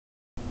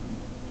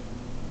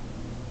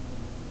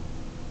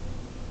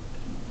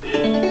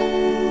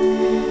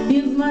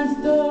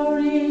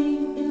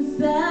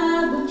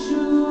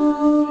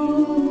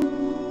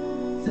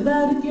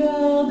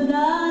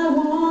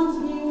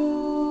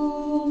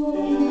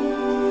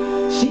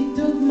She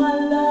took my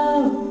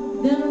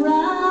love, then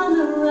round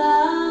and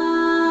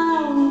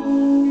round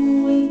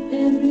with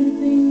every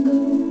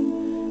single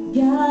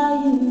guy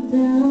in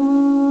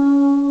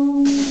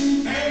town.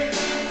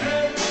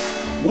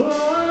 Whoa,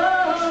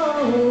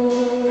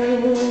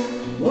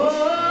 whoa,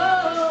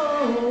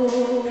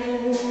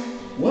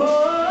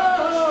 whoa,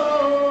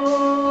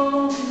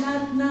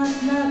 knock, knock,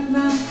 knock,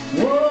 knock,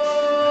 whoa.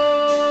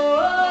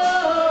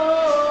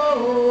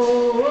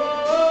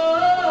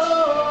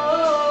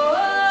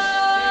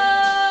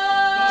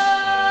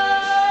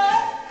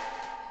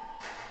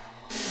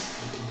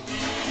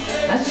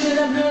 I should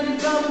have known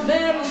it from the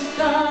very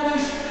start.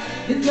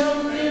 This girl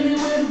was living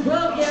with a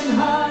broken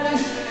heart.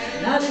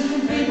 Now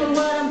listen people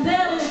what I'm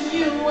telling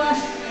you.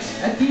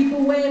 I keep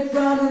away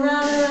from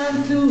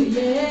around too.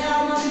 Yeah,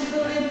 I'm on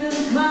so into the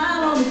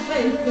smile on his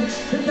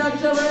face. The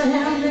touch of her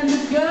hand and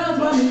this girl's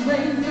warm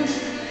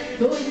embrace.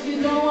 So if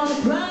you don't want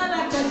to cry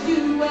like I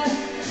do, I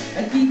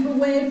keep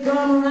away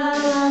from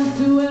around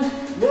too.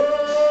 Whoa.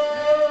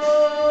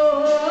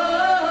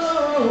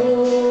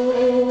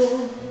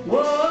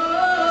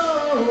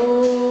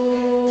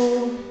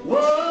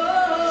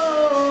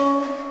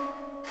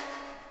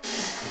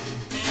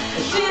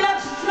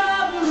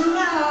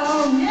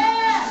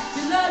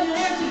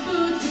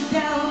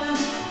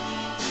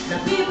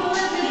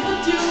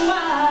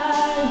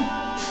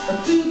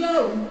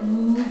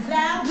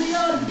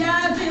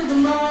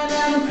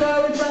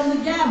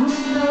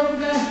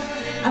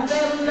 I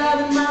fell in love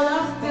and my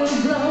love still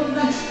grows.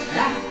 Like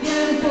a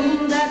skinny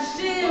fool that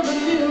she ever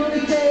knew to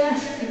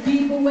say,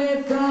 keep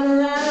away from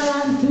around.